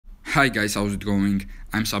Hi guys, how's it going?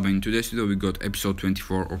 I'm Saba. In today's video we got episode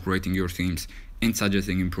 24 of rating your teams and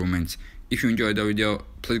suggesting improvements. If you enjoyed the video,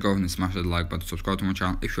 please go ahead and smash that like button, subscribe to my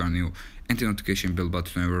channel if you are new, and the notification bell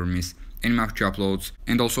button to never miss any of future uploads.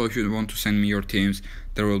 And also, if you want to send me your teams,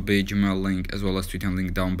 there will be a Gmail link as well as Twitter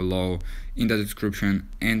link down below in the description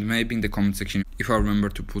and maybe in the comment section if I remember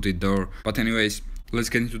to put it there. But anyways, let's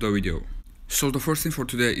get into the video. So the first thing for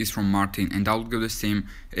today is from Martin, and I will give this team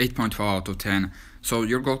 8.5 out of 10. So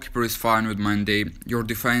your goalkeeper is fine with Mendy, your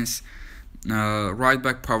defense, right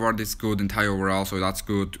back Pavard is good and high overall, so that's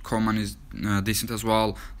good. Coleman is decent as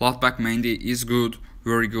well. Left back Mendy is good,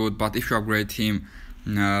 very good, but if you upgrade him,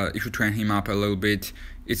 if you train him up a little bit,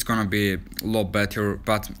 it's gonna be a lot better.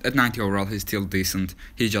 But at 90 overall, he's still decent.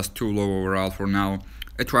 He's just too low overall for now.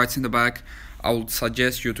 At right in the back, I would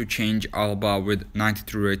suggest you to change Alba with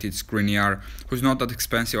 93 rated Skriniar, who's not that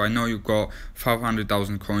expensive. I know you got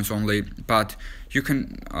 500,000 coins only, but you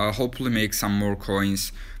can hopefully make some more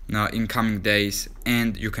coins in coming days,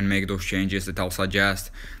 and you can make those changes that I'll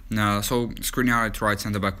suggest. So Skriniar at right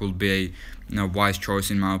centre back will be a wise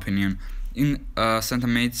choice in my opinion. In centre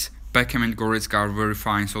mids, Beckham and Goretzka are very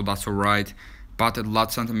fine, so that's alright. But at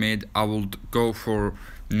left centre mid, I would go for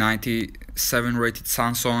 97 rated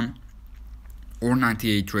Sanson or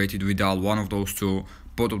 98 rated Vidal, one of those two.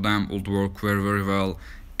 Both of them would work very well.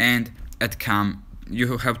 And at cam,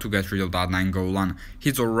 you have to get rid of that Nainggolan.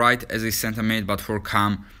 He's alright as a centre mid, but for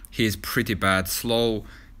cam, he is pretty bad. Slow,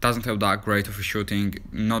 doesn't have that great of a shooting,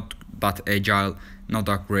 not that agile, not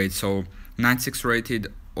that great. So 96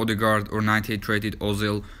 rated Odegaard or 98 rated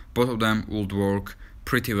Ozil, both of them would work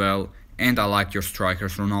pretty well. And I like your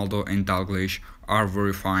strikers, Ronaldo and Dalglish are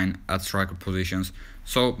very fine at striker positions.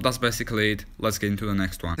 So that's basically it. Let's get into the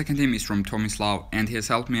next one. Second team is from Tomislav, and he has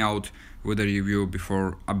helped me out with a review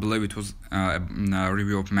before. I believe it was a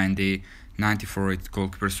review of Mendy, 94 rated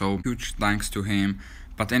goalkeeper, so huge thanks to him.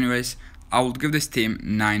 But anyways, I would give this team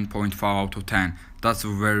 9.5 out of 10. That's a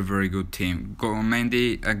very good team.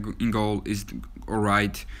 Mendy in goal is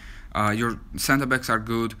alright. Your centre backs are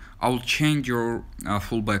good. I will change your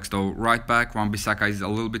full backs though. Right back, Wan-Bissaka is a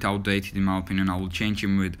little bit outdated in my opinion. I will change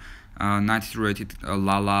him with 93 rated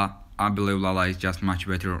Lala. I believe Lala is just much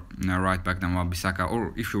better right back than Wan-Bissaka.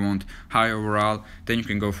 Or if you want high overall, then you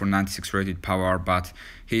can go for 96 rated Pavard, but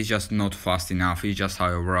he's just not fast enough. He's just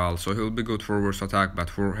high overall, so he'll be good for reverse attack, but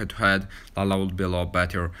for head to head, Lala would be a lot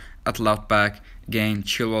better. At left back, again,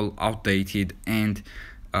 Chilwell outdated and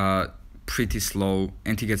pretty slow,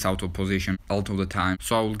 and he gets out of position all of the time.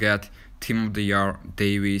 So I will get Team of the Year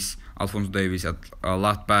Davies, Alphonso Davies at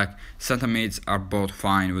left back. Centre mids are both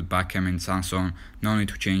fine with Beckham and Sanson, no need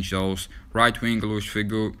to change those. Right wing Luis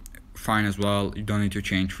Figo, fine as well, you don't need to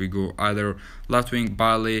change Figo either. Left wing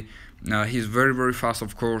Bailey, he's very fast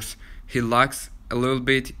of course, he lacks a little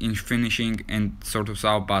bit in finishing and sort of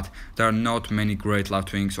stuff, but there are not many great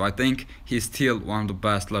left wings, so I think he's still one of the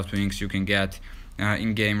best left wings you can get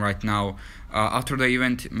in game right now. After the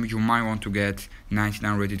event, you might want to get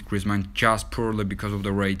 99 rated Griezmann just purely because of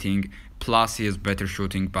the rating, plus he has better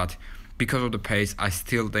shooting, but because of the pace, I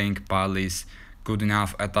still think Bailey is good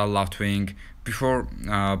enough at that left wing before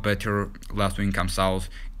better left wing comes out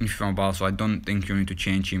in FIFA, so I don't think you need to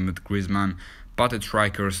change him with Griezmann. But at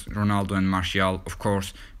strikers, Ronaldo and Martial, of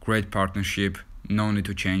course, great partnership, no need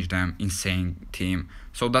to change them, insane team.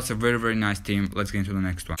 So that's a very nice team. Let's get into the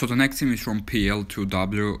next one. So the next team is from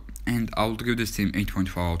PL2W, and I will give this team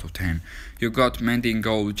 8.5 out of 10. You got Mendy in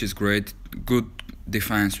goal, which is great, good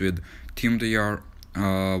defense with Team of the Year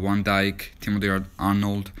Van Dijk, Team of the Year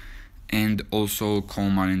Arnold, and also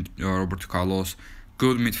Coleman and Roberto Carlos.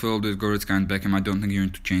 Good midfield with Goretzka and Beckham. I don't think you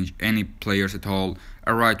need to change any players at all.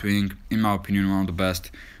 A right wing, in my opinion, one of the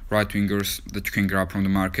best right wingers that you can grab from the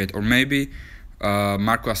market. Or maybe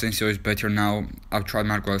Marco Asensio is better now. I've tried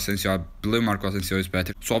Marco Asensio. I believe Marco Asensio is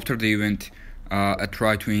better. So after the event, at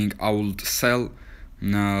right wing, I will sell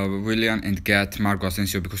Willian and get Marco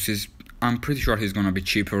Asensio because I'm pretty sure he's gonna be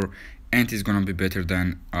cheaper and he's gonna be better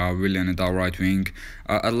than Willian at our right wing.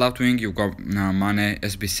 At left wing, you've got Mane,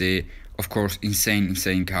 SBC, of course,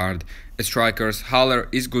 insane card. At strikers, Haller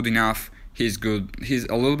is good enough. He's good. He's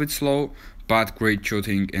a little bit slow, but great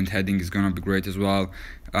shooting and heading is gonna be great as well.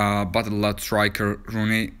 But the left striker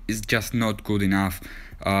Rooney is just not good enough.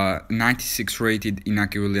 96 rated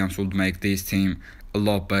Inaki Williams would make this team a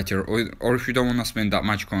lot better. Or if you don't want to spend that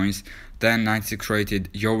much coins, then 96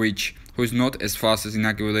 rated Jovic, who is not as fast as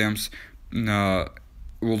Inaki Williams,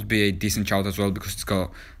 would be a decent shout as well because it's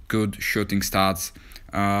got good shooting stats.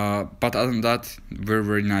 But other than that,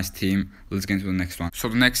 very nice team. Let's get into the next one. So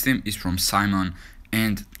the next team is from Simon,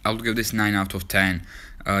 and I would give this 9 out of 10.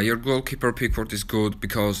 Your goalkeeper Pickford is good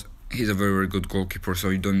because he's a very good goalkeeper, so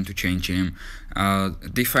you don't need to change him.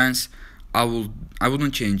 Defense, I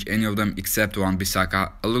wouldn't change any of them except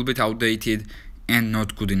Wan-Bissaka. A little bit outdated and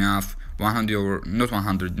not good enough.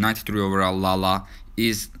 93 overall. Lala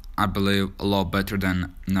is, I believe, a lot better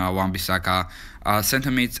than Wan-Bissaka.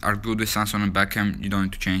 Centre mids are good with Sanson and Beckham. You don't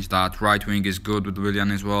need to change that. Right wing is good with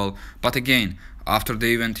Willian as well. But again, after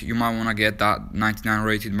the event, you might want to get that 99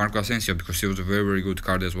 rated Marco Asensio because he was a very good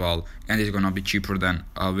card as well, and he's gonna be cheaper than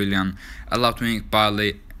Willian. Left wing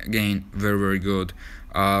Bailey, again, very good.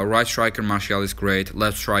 Right striker Martial is great.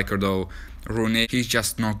 Left striker though, Rooney, he's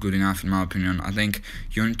just not good enough in my opinion. I think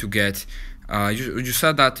you need to get. You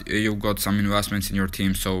said that you've got some investments in your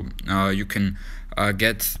team, so you can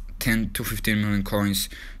get 10 to 15 million coins.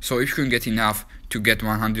 So if you can get enough to get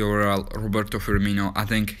 100 overall Roberto Firmino, I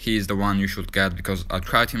think he is the one you should get because I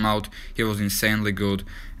tried him out. He was insanely good.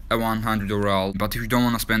 A 100 overall. But if you don't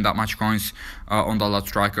want to spend that much coins on the left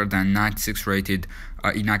striker, then 96 rated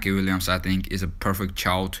Iñaki Williams, I think, is a perfect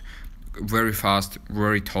shout. Very fast,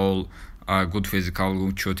 very tall, good physical,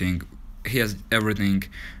 good shooting. He has everything.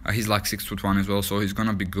 He's like 6'1" as well, so he's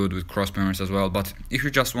gonna be good with cross pammers as well. But if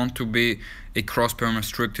you just want to be a cross pammer,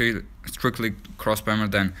 strictly cross pammer,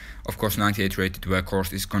 then of course 98 rated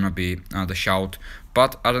workhorse is gonna be the shout.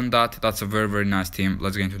 But other than that, that's a very nice team.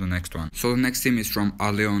 Let's get into the next one. So the next team is from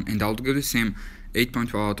Lyon, and I'll give this team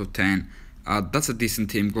 8.5 out of 10. That's a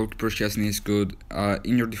decent team. Goalkeeper Chesney is good.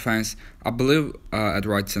 In your defense, I believe at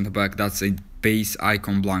right centre back, that's a base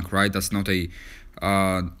icon blank, right? That's not a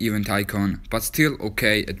event icon, but still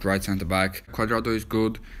okay at right centre back. Cuadrado is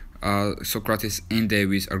good. Socrates and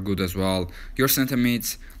Davies are good as well. Your centre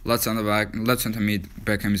mids, left centre mid,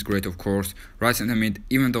 Beckham is great, of course. Right centre mid,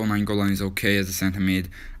 even though Nainggolan is okay as a centre mid,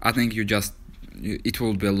 I think it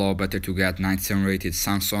will be a lot better to get 97 rated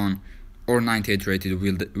Sanson or 98 rated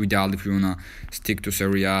Vidal if you wanna stick to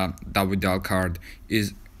Serie A. That Vidal card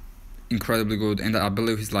is incredibly good, and I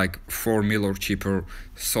believe he's like 4 mil or cheaper,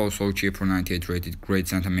 so cheap for 98 rated, great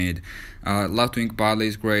centre mid. Left wing Bailey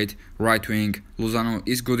is great. Right wing Lozano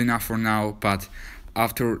is good enough for now, but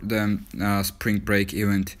after the spring break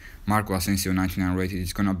event, Marco Asensio 99 rated,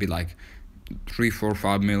 it's gonna be like 3, 4,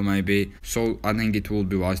 5 mil maybe. So I think it will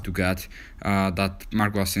be wise to get that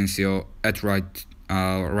Marco Asensio at right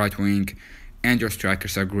wing. And your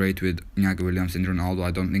strikers are great with Iñaki Williams and Ronaldo.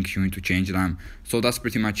 I don't think you need to change them. So that's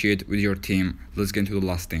pretty much it with your team. Let's get into the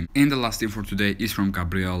last team. And the last team for today is from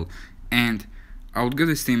Gabriel. And I would give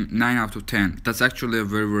this team 9 out of 10. That's actually a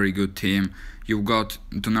very good team. You've got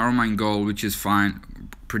Donnarumma in goal, which is fine.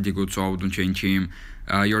 Pretty good, so I wouldn't change him.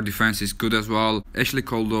 Your defense is good as well. Ashley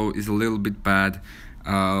Cole, though, is a little bit bad.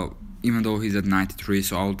 Even though he's at 93.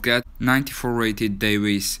 So I would get 94 rated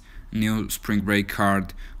Davies, new spring break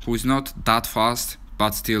card, who is not that fast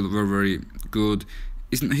but still very good.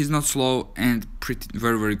 He's not slow and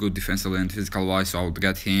very good defensively and physical wise, so I would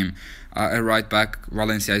get him. At right back,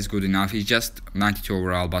 Valencia is good enough. He's just 92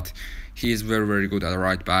 overall, but he is very good at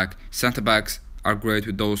right back. Centre backs are great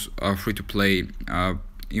with those free to play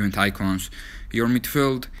event icons. Your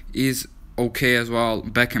midfield is okay as well.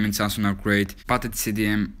 Beckham and Sanson are great, but at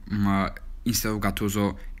CDM instead of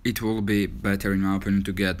Gattuso, it will be better in my opinion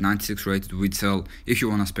to get 96 rated Witsel if you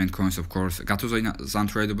want to spend coins, of course. Gattuso is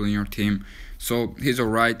untradeable in your team, so he's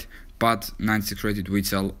alright, but 96 rated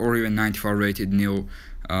Witsel or even 94 rated new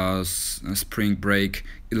spring break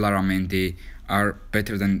Illaramendi are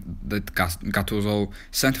better than that Gattuso.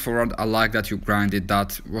 Centre forward, I like that you grinded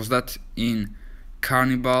that. Was that in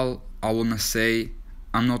Carnival? I wanna say,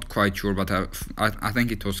 I'm not quite sure, but I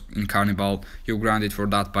think it was in Carnival. You grinded for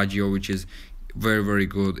that Baggio, which is very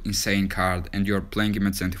good, insane card, and you're playing him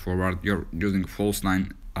at centre forward. You're using false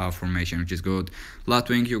 9 formation, which is good. Left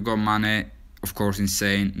wing you got Mane, of course,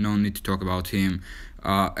 insane, no need to talk about him.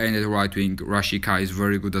 And at right wing Rashika is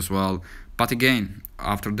very good as well. But again,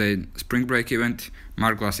 after the spring break event,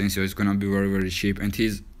 Marco Asensio is gonna be very cheap, and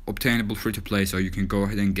he's obtainable free to play, so you can go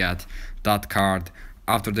ahead and get that card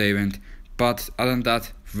after the event. But other than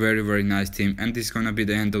that, very nice team. And this is gonna be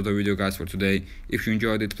the end of the video, guys, for today. If you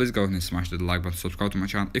enjoyed it, please go ahead and smash the like button, subscribe to my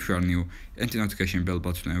channel if you are new, and the notification bell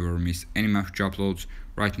button to never miss any of my future uploads.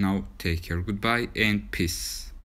 Right now, take care, goodbye, and peace.